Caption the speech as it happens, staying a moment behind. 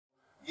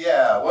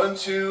1,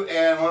 2,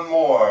 and one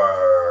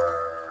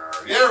more.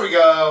 There we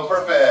go.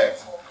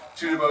 Perfect.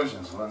 2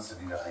 devotions, 1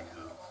 Sabino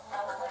haiku.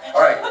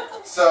 All right.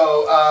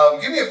 So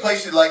give me a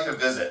place you'd like to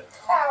visit.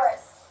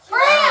 Paris.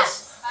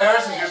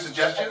 Paris is your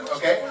suggestion.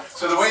 Okay.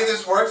 So the way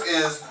this works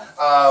is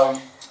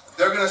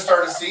they're going to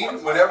start a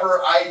scene. Whenever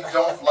I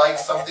don't like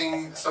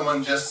something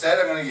someone just said,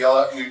 I'm going to yell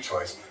out new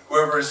choice.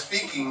 Whoever is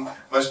speaking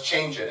must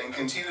change it and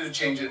continue to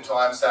change it until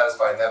I'm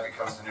satisfied, and that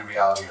becomes the new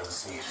reality of the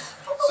scene.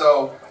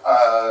 So,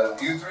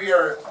 you three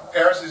are,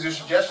 Paris is your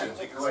suggestion.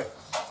 Take it away.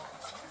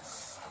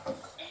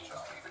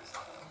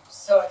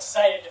 So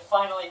excited to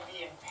finally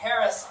be in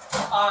Paris.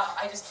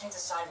 I just can't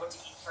decide what to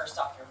eat first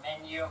off your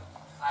menu.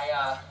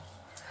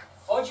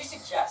 What would you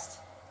suggest?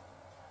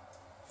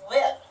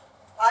 Well,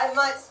 I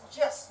might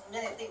suggest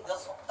many things.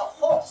 The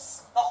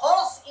horse. The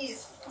horse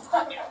is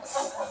fabulous.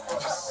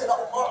 The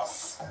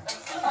horse.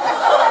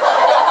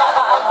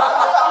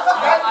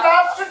 And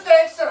master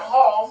takes it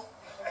home.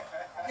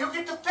 You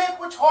get to pick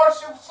which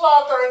horse you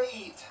slaughter and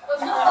eat.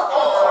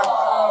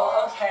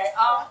 Oh, okay.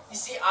 You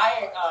see,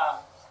 I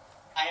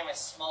am a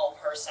small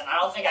person. I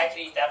don't think I could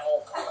eat that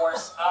whole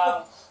horse.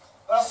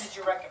 What else did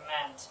you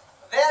recommend?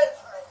 Well,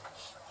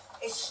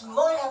 a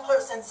smaller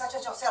person such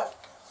as yourself,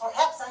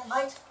 perhaps I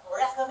might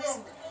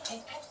recommend a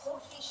pet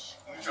goldfish.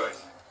 New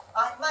choice.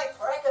 I might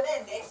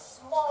recommend a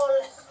small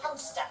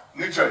hamster.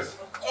 New choice.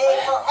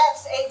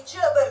 Perhaps a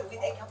gerbil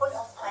with a couple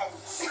of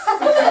friends.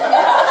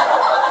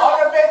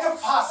 Or a bit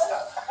of pasta.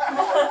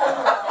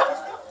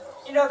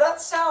 You know, that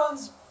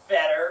sounds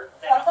better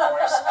than a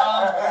horse.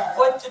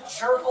 Would the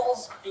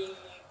gerbils be,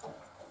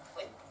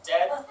 like,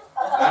 dead?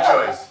 New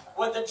choice.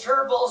 Would the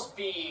gerbils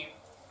be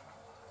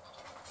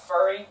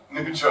furry?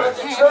 New Would choice.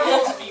 the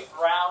gerbils be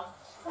brown?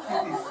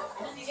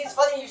 It is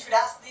funny you should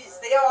ask this.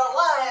 They are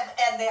alive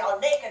and they are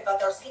naked, but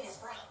their skin is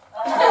brown.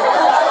 Okay.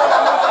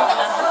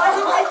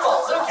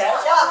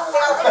 Yeah,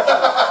 they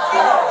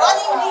are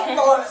running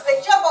meatballs. They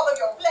jump over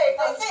your plate,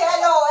 they say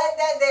hello, and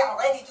then they are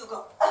ready to go.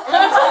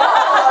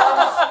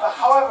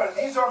 However,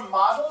 these are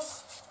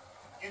models.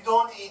 You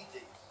don't eat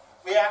them.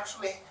 We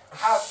actually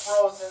have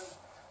frozen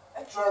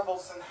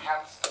gerbils and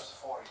hamsters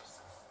for you.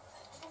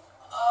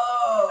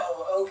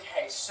 Oh,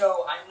 okay.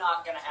 So I'm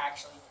not gonna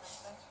actually.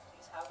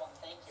 Please have one.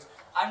 Thank you.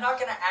 I'm not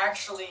gonna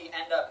actually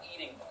end up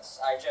eating this.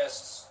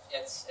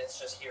 It's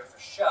just here for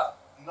show.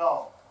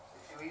 No.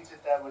 If you eat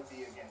it, that would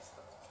be against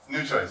them.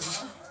 New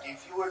choice.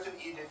 If you were to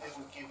eat it, it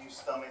would give you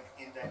stomach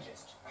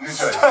indigestion. New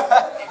choice.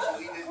 If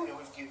you eat it, it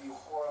would give you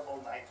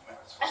horrible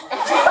nightmares.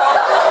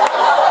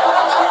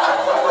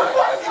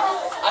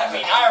 I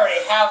mean, I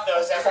already have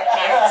those every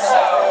night,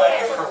 so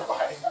like,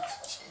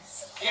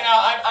 you know,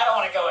 I don't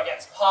want to go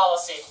against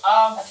policy.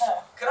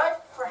 Could I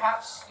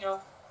perhaps,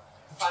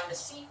 find a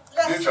seat?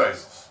 New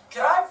choice.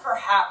 Could I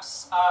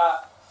perhaps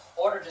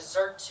order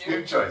dessert too?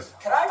 New choice.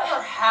 Could I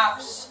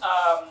perhaps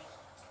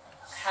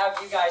have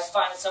you guys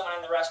find someone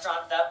in the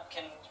restaurant that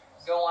can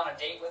go on a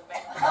date with me?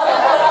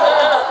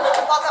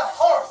 But of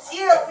course,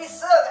 here we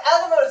serve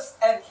animals,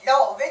 and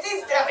love, it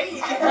is very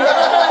easy.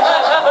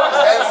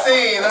 And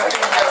scene.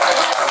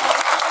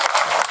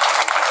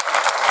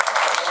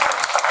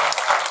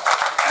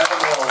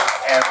 Animals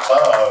and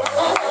love.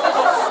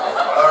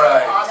 All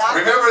right.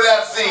 Remember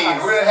that scene.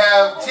 We're going to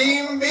have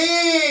Team B.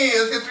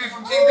 Let's get 3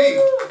 from Team B.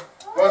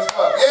 What's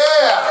up?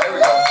 Yeah. There we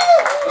go.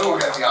 Ooh, we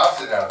got the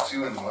opposite now.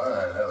 2 and 1.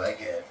 I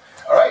like it.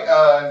 All right.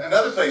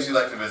 Another place you'd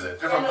like to visit.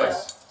 Different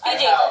place.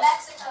 Mexico.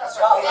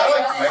 I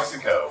like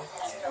Mexico.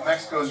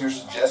 Mexico is your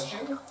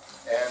suggestion.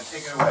 And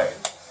take it away.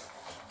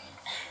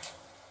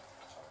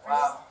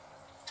 Wow.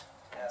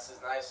 Yeah, this is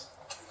nice.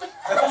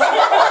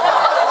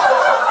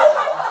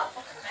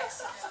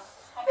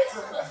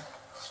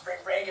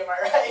 Spring break, am I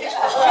right?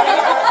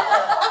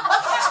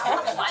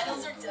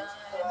 Finals are done.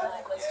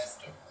 Like, let's just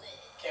get lit.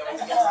 Can't wait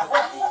to get to the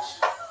beach.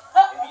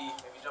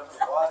 Maybe jump in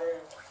the water.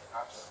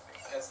 Knock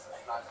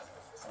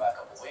back a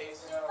couple waves,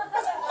 you know.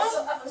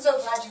 I'm so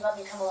glad you let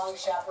me come along,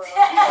 chaperone.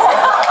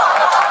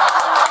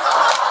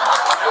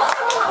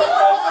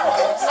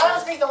 I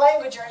don't speak the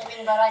language or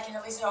anything, but I can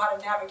at least know how to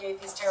navigate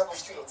these terrible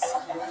streets.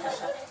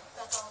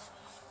 That's all.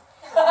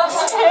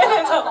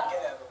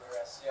 Get out of the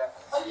rest, yeah.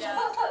 Yeah.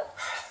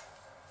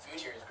 Food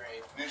here is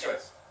great. New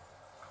choice.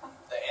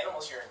 The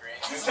animals here are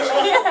great. New choice.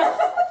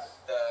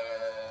 The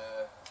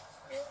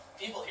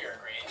people here are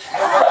great.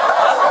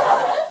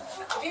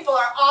 The people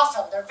are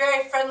awesome. They're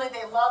very friendly.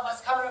 They love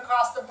us coming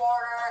across the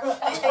border.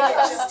 They think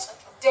it's just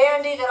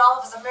dandy that all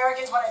of us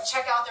Americans want to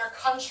check out their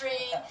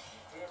country,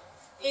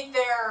 eat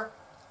their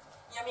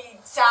yummy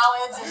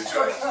salads,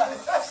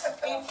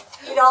 and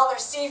eat all their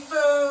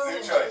seafood,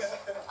 New choice.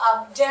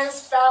 and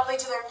dance badly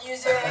to their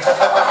music.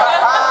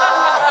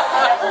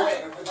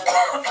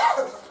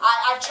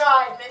 I've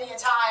tried many a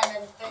time,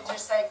 and they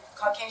just say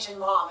Caucasian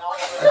mom all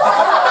over.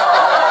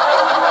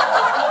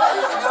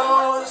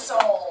 No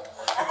soul.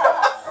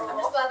 I'm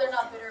just glad they're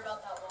not bitter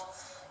about that wall.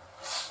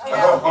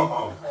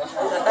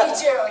 Yeah. Me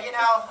too,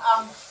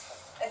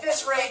 at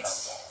this rate,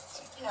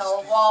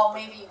 while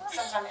maybe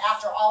sometime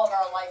after all of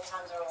our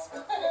lifetimes are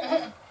over.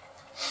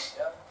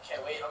 Yep.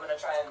 can't wait. I'm gonna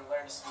try and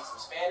learn to speak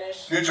some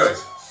Spanish. New choice.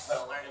 I'm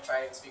gonna learn to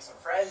try and speak some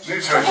French. New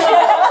choice.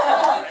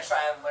 I'm gonna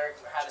try and learn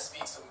how to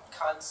speak some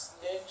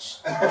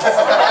consonant. You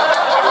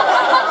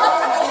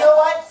know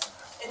what?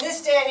 In this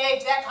day and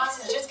age, that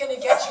constant is just going to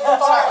get you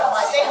far.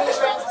 Like, they need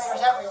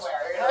translators everywhere.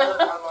 They're gonna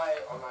look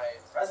on my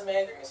resume.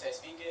 They're gonna say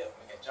speak it. I'm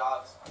gonna get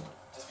jobs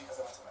just because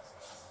I went to Mexico.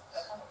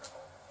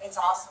 It's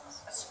awesome.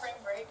 Spring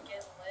break,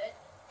 get lit.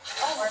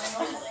 Learning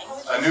new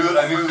language. A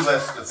new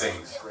list of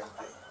things.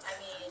 I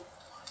mean,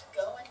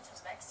 going to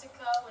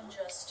Mexico and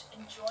just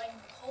enjoying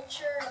the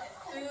culture and the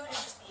food and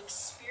just the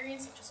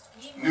experience of just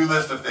being New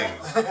list of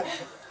things.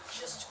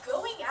 just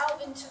going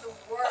out into the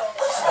world and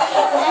just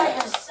being by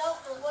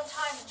yourself for one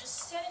time and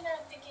just standing there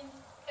and thinking,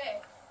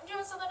 hey, I'm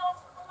doing something on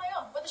my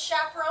own. With a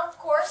chaperone, of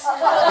course.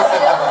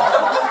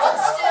 But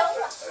still,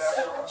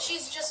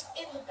 she's just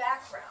in the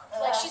background.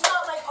 Like, she's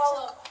not like all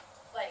of,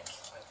 like,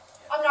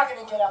 I'm not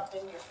going to get up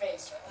in your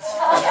face.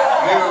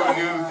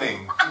 New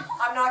thing.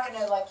 I'm not going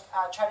to, like,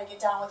 try to get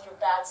down with your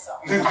bad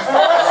self. I'm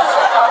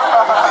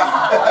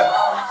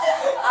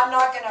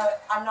not going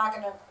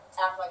to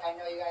act like I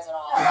know you guys at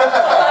all.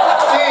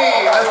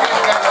 Hey, let's give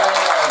you guys a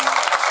hand.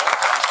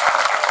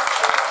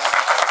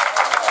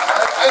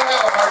 I have a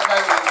hard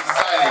time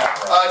deciding.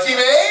 Team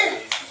A?